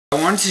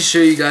I wanted to show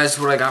you guys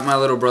what I got my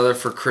little brother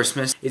for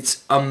Christmas.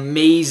 It's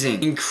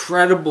amazing,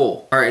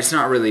 incredible. Alright, it's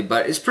not really,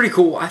 but it's pretty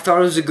cool. I thought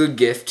it was a good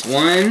gift.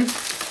 1, 2,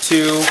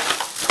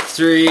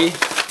 3,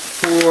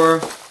 4,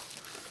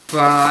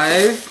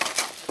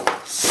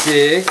 5,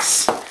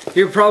 6.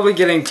 You're probably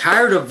getting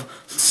tired of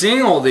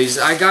seeing all these.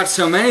 I got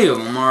so many of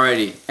them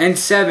already. And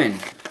 7.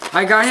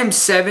 I got him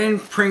 7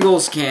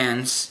 Pringles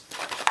cans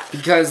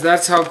because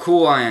that's how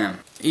cool I am.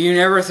 You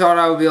never thought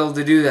I would be able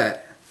to do that.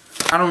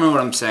 I don't know what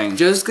I'm saying.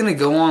 Joe's gonna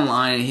go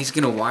online and he's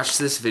gonna watch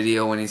this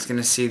video and he's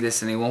gonna see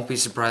this and he won't be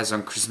surprised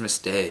on Christmas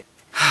Day.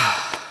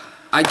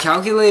 I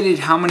calculated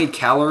how many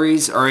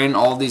calories are in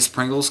all these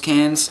Pringles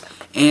cans,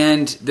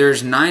 and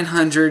there's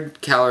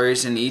 900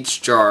 calories in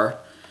each jar,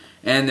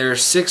 and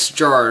there's 6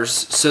 jars,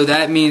 so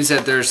that means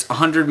that there's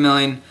 100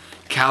 million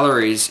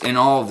calories in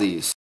all of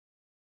these.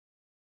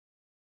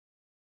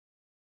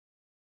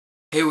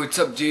 Hey, what's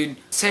up, dude?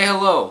 Say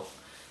hello.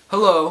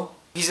 Hello.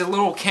 He's a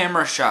little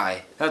camera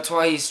shy. That's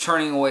why he's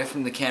turning away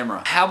from the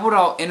camera. How about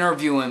I'll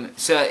interview him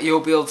so that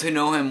you'll be able to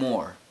know him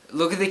more?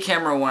 Look at the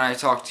camera when I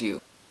talk to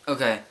you.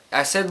 Okay.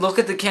 I said look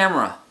at the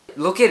camera.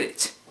 Look at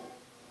it.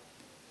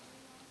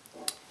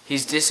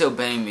 He's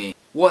disobeying me.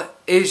 What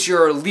is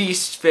your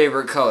least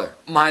favorite color?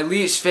 My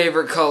least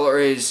favorite color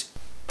is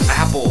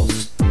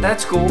apples.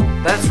 That's cool.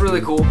 That's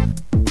really cool.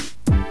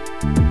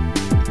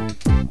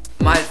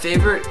 My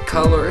favorite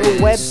color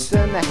is... Web's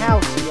in the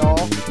house,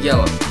 y'all.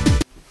 Yellow.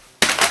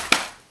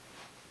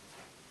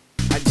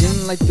 I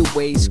didn't like the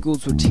way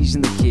schools were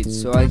teaching the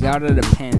kids, so I got out a pen